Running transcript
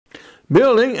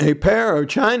Building a pair of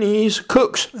Chinese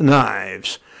cook's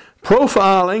knives.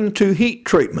 Profiling to heat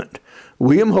treatment.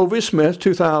 William Hovey Smith,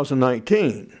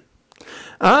 2019.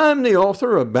 I'm the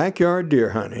author of Backyard Deer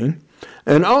Hunting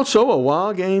and also a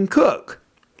wild game cook.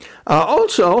 I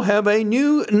also have a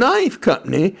new knife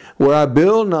company where I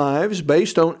build knives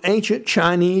based on ancient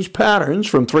Chinese patterns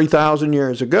from 3,000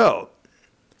 years ago.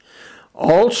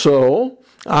 Also,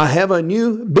 I have a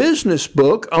new business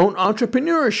book on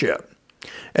entrepreneurship,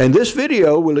 and this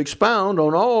video will expound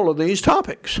on all of these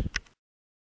topics.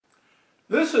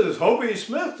 This is Hovey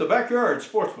Smith, the Backyard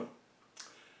Sportsman,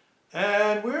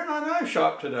 and we're in our knife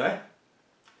shop today,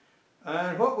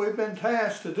 and what we've been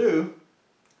tasked to do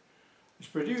is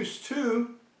produce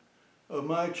two of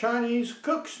my Chinese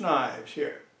cook's knives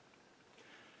here.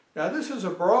 Now this is a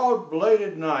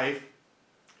broad-bladed knife,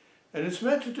 and it's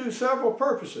meant to do several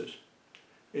purposes.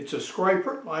 It's a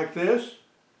scraper like this.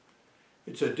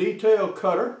 It's a detail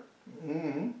cutter.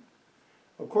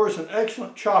 Of course, an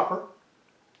excellent chopper.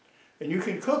 And you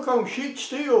can cook on sheet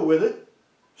steel with it,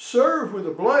 serve with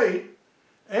a blade,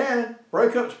 and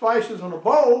break up spices on a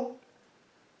bowl,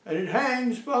 and it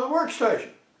hangs by the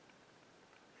workstation.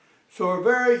 So a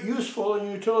very useful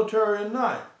and utilitarian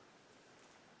knife.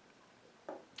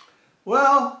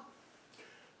 Well,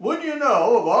 wouldn't you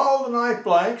know, of all the knife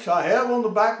blanks I have on the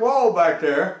back wall back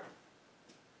there,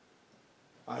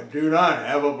 I do not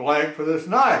have a blank for this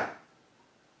knife.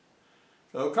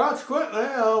 So consequently,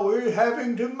 we're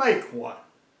having to make one.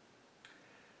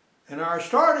 And our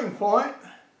starting point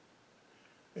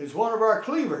is one of our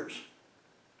cleavers,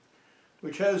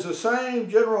 which has the same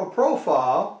general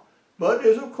profile, but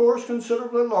is of course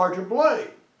considerably larger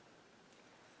blade.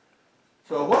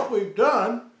 So what we've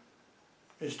done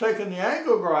is taken the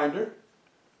angle grinder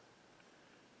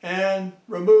and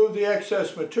removed the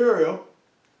excess material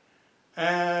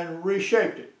and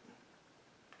reshaped it.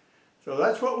 So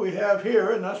that's what we have here,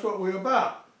 and that's what we're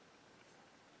about.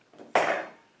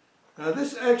 Now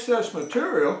this excess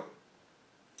material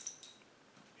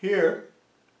here,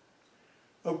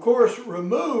 of course,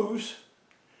 removes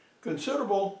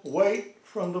considerable weight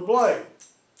from the blade.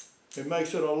 It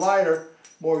makes it a lighter,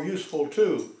 more useful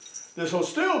tool. This will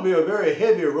still be a very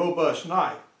heavy, robust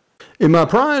knife. In my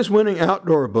prize-winning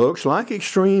outdoor books, like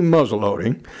Extreme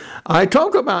Muzzleloading, I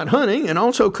talk about hunting and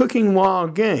also cooking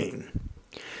wild game.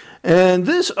 And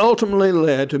this ultimately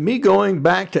led to me going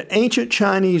back to ancient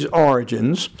Chinese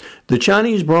origins, the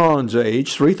Chinese Bronze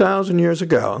Age, 3,000 years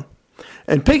ago,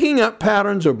 and picking up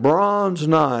patterns of bronze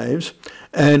knives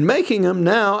and making them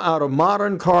now out of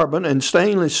modern carbon and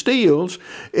stainless steels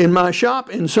in my shop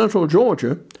in central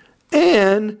Georgia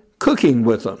and cooking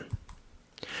with them.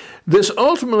 This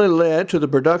ultimately led to the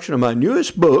production of my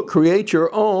newest book, Create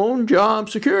Your Own Job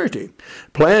Security.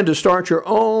 Plan to start your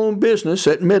own business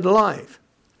at midlife,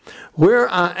 where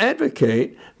I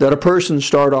advocate that a person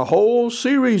start a whole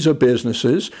series of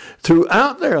businesses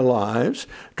throughout their lives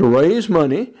to raise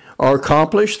money or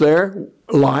accomplish their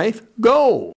life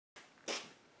goal.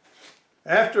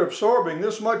 After absorbing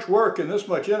this much work and this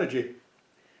much energy,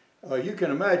 you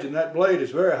can imagine that blade is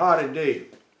very hot indeed.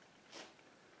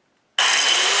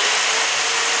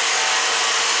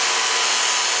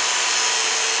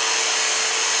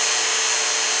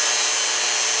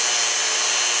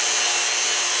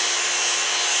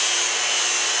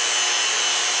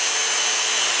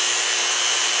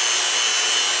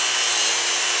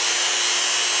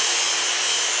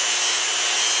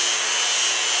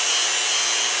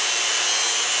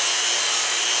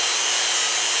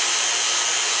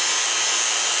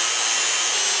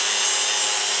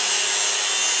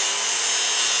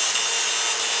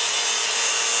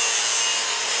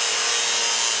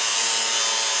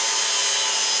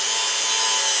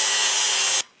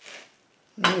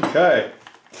 Okay,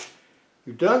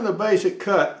 we've done the basic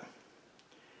cut.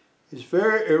 It's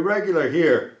very irregular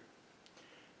here.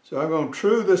 So I'm going to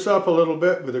true this up a little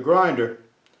bit with a grinder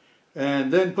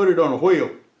and then put it on a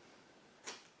wheel.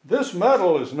 This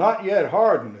metal is not yet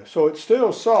hardened, so it's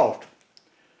still soft.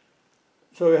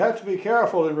 So you have to be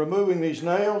careful in removing these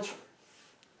nails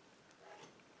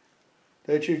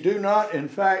that you do not, in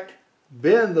fact,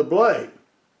 bend the blade.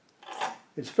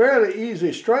 It's fairly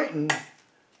easy straightened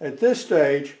at this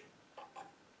stage,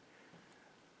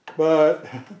 but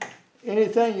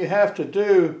anything you have to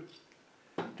do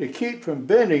to keep from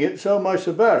bending it, so much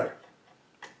the better.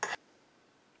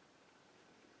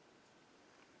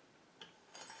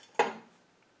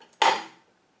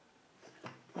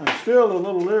 I'm still a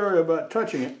little leery about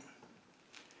touching it.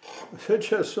 It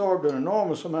just absorbed an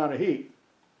enormous amount of heat.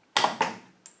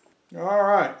 All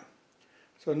right,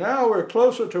 so now we're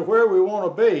closer to where we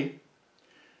want to be,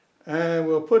 and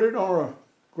we'll put it on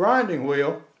grinding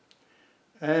wheel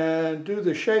and do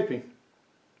the shaping.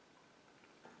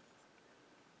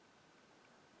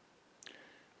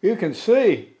 You can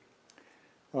see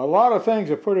a lot of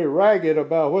things are pretty ragged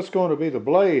about what's going to be the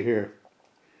blade here.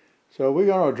 So we're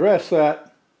going to address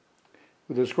that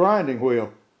with this grinding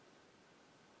wheel.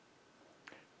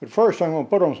 But first I'm going to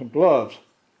put on some gloves.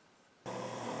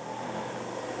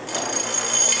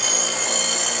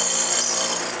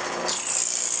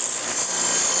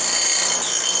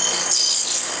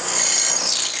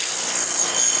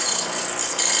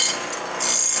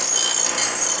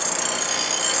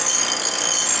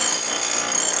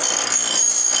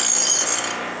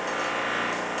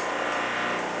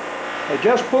 I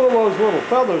just pull those little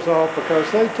feathers off because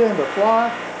they tend to fly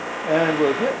and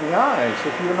will hit the eyes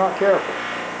if you're not careful.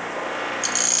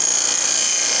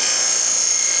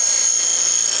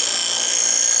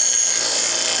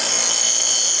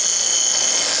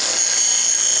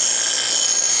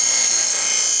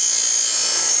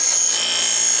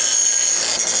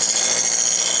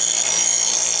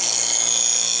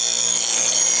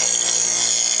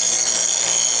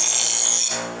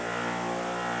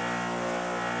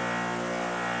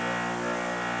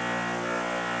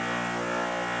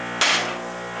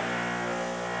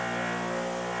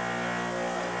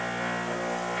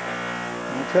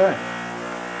 Okay,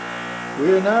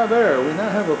 we are now there. We now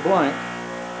have a blank,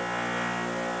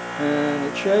 and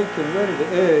it's shaped and ready to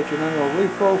edge, and I'm going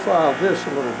to reprofile this a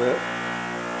little bit.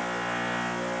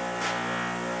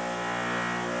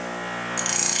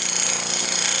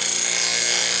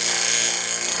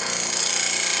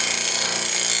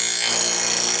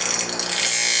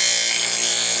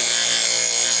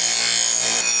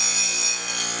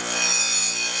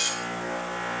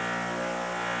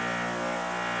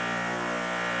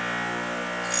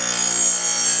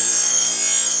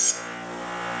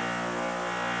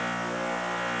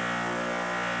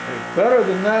 Better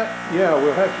than that, yeah,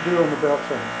 we'll have to do on the belt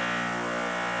sander.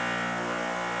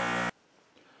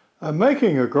 I'm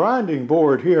making a grinding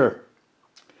board here,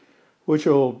 which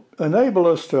will enable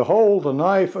us to hold the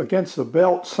knife against the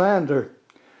belt sander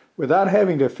without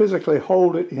having to physically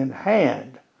hold it in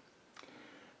hand.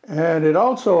 And it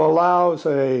also allows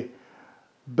a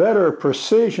better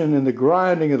precision in the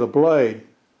grinding of the blade.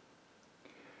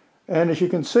 And as you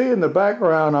can see in the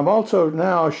background, I'm also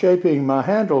now shaping my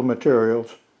handle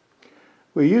materials.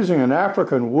 We're using an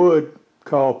African wood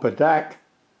called padak,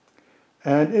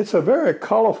 and it's a very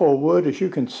colorful wood, as you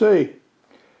can see,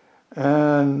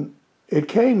 and it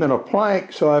came in a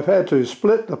plank, so I've had to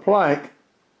split the plank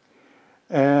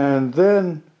and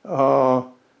then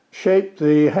shape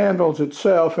the handles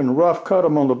itself and rough cut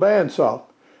them on the bandsaw,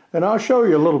 and I'll show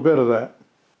you a little bit of that.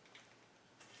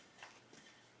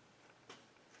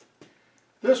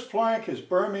 This plank is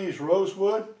Burmese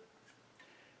rosewood.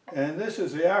 And this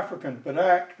is the African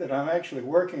padak that I'm actually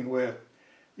working with.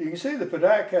 You can see the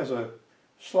padak has a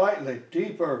slightly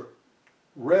deeper,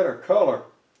 redder color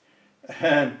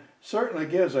and certainly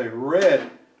gives a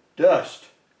red dust.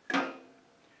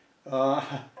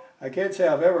 I can't say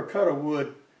I've ever cut a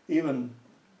wood, even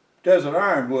desert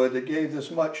ironwood, that gave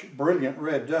this much brilliant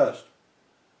red dust.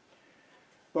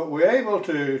 But we're able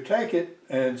to take it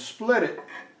and split it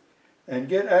and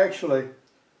get actually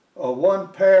one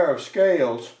pair of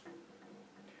scales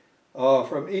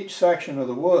from each section of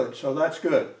the wood, so that's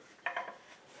good.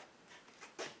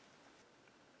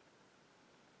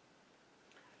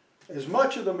 As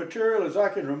much of the material as I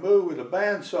can remove with a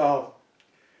bandsaw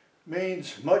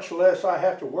means much less I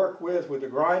have to work with the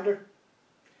grinder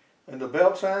and the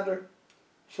belt sander,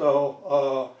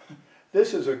 so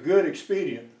this is a good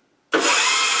expedient.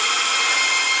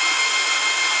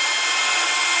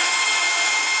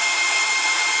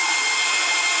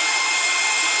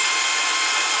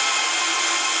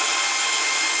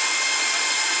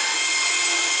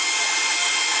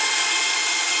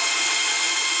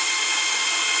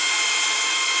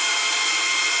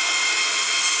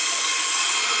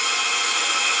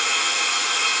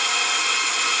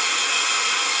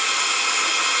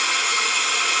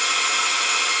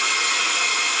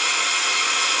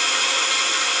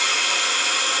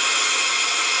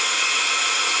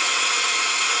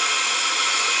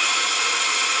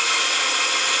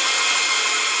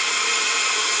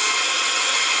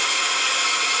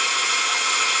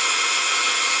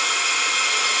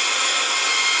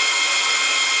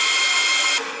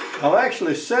 I'll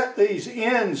actually set these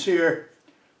ends here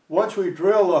once we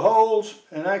drill the holes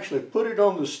and actually put it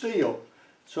on the steel,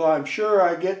 so I'm sure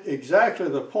I get exactly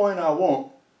the point I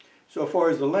want so far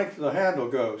as the length of the handle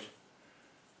goes.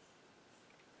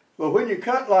 But when you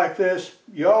cut like this,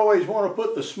 you always want to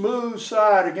put the smooth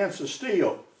side against the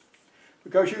steel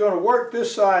because you're going to work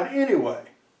this side anyway.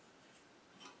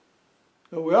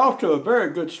 So we're off to a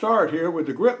very good start here with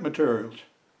the grip materials.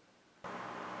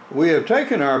 We have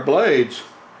taken our blades,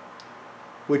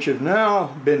 which have now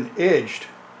been edged,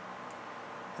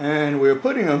 and we're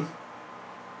putting them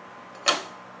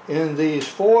in these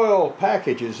foil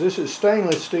packages. This is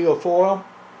stainless steel foil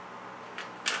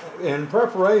in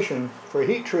preparation for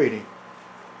heat treating.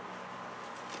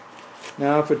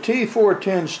 Now for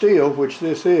T410 steel, which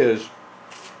this is,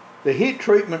 the heat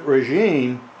treatment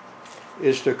regime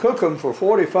is to cook them for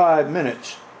 45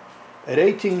 minutes at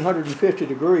 1850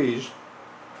 degrees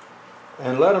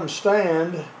and let them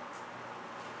stand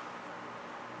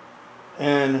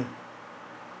and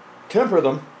temper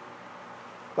them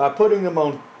by putting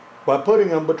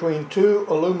them between two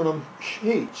aluminum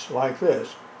sheets like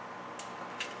this.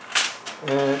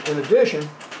 And in addition,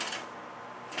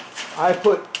 I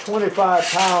put 25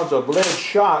 pounds of lead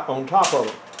shot on top of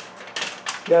them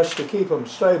just to keep them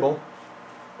stable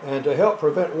and to help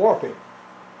prevent warping.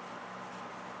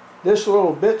 This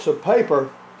little bits of paper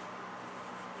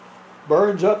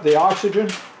burns up the oxygen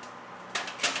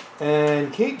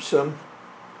and keeps them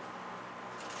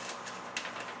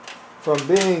from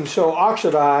being so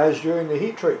oxidized during the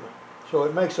heat treatment. So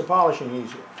it makes the polishing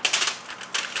easier.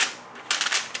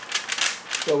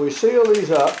 So we seal these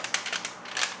up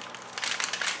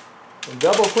and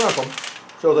double crimp them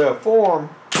so they'll form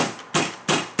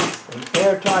an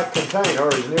airtight container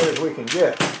as near as we can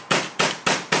get.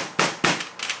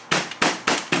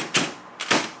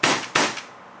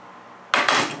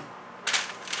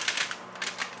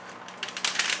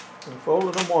 We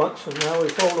folded them once, and now we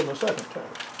fold them a second time.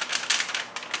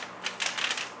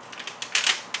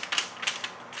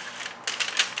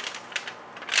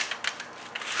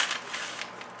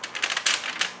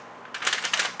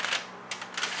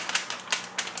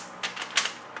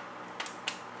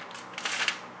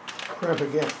 Crimp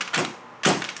again.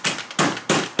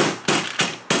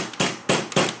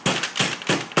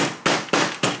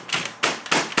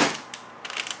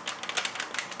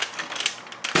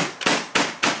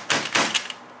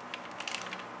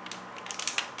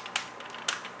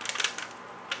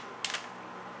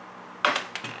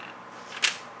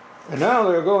 And now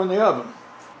they'll go in the oven.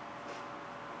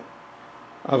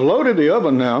 I've loaded the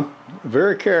oven now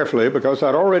very carefully because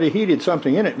I'd already heated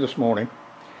something in it this morning,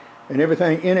 and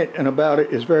everything in it and about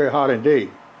it is very hot indeed.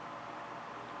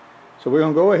 So we're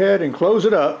going to go ahead and close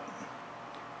it up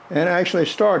and actually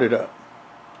start it up.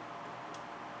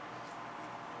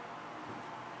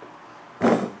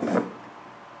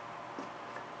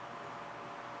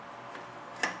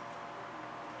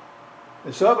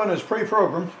 This oven is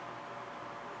pre-programmed,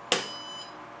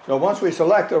 so once we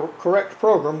select the correct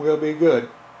program, we'll be good.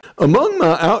 Among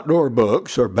my outdoor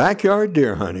books are backyard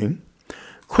deer hunting,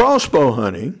 crossbow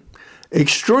hunting,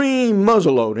 extreme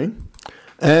muzzleloading,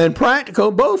 and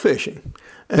practical bow fishing.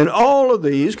 And all of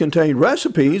these contain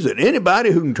recipes that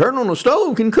anybody who can turn on a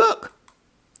stove can cook.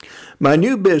 My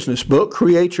new business book,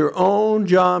 Create Your Own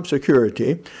Job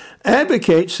Security,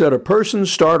 advocates that a person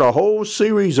start a whole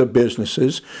series of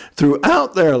businesses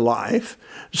throughout their life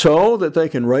so that they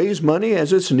can raise money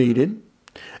as it's needed,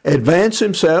 advance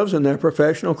themselves in their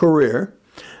professional career,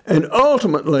 and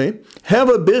ultimately have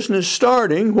a business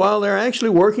starting while they're actually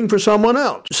working for someone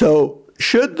else. So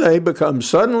should they become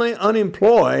suddenly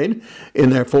unemployed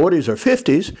in their 40s or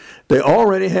 50s, they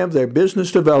already have their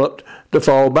business developed to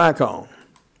fall back on.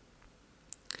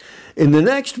 In the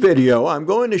next video, I'm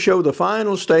going to show the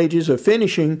final stages of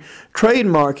finishing,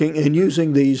 trademarking, and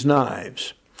using these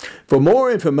knives. For more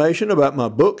information about my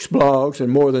books, blogs, and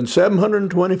more than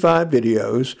 725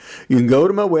 videos, you can go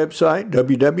to my website,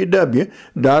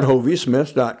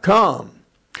 www.hoveysmith.com.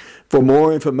 For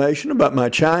more information about my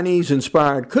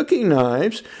Chinese-inspired cooking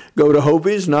knives, go to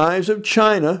Hovey's Knives of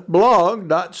China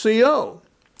blog.co.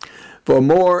 For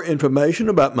more information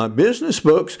about my business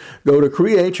books, go to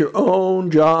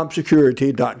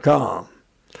createyourownjobsecurity.com.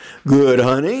 Good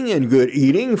hunting and good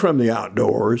eating from the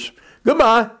outdoors.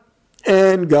 Goodbye,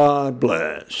 and God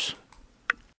bless.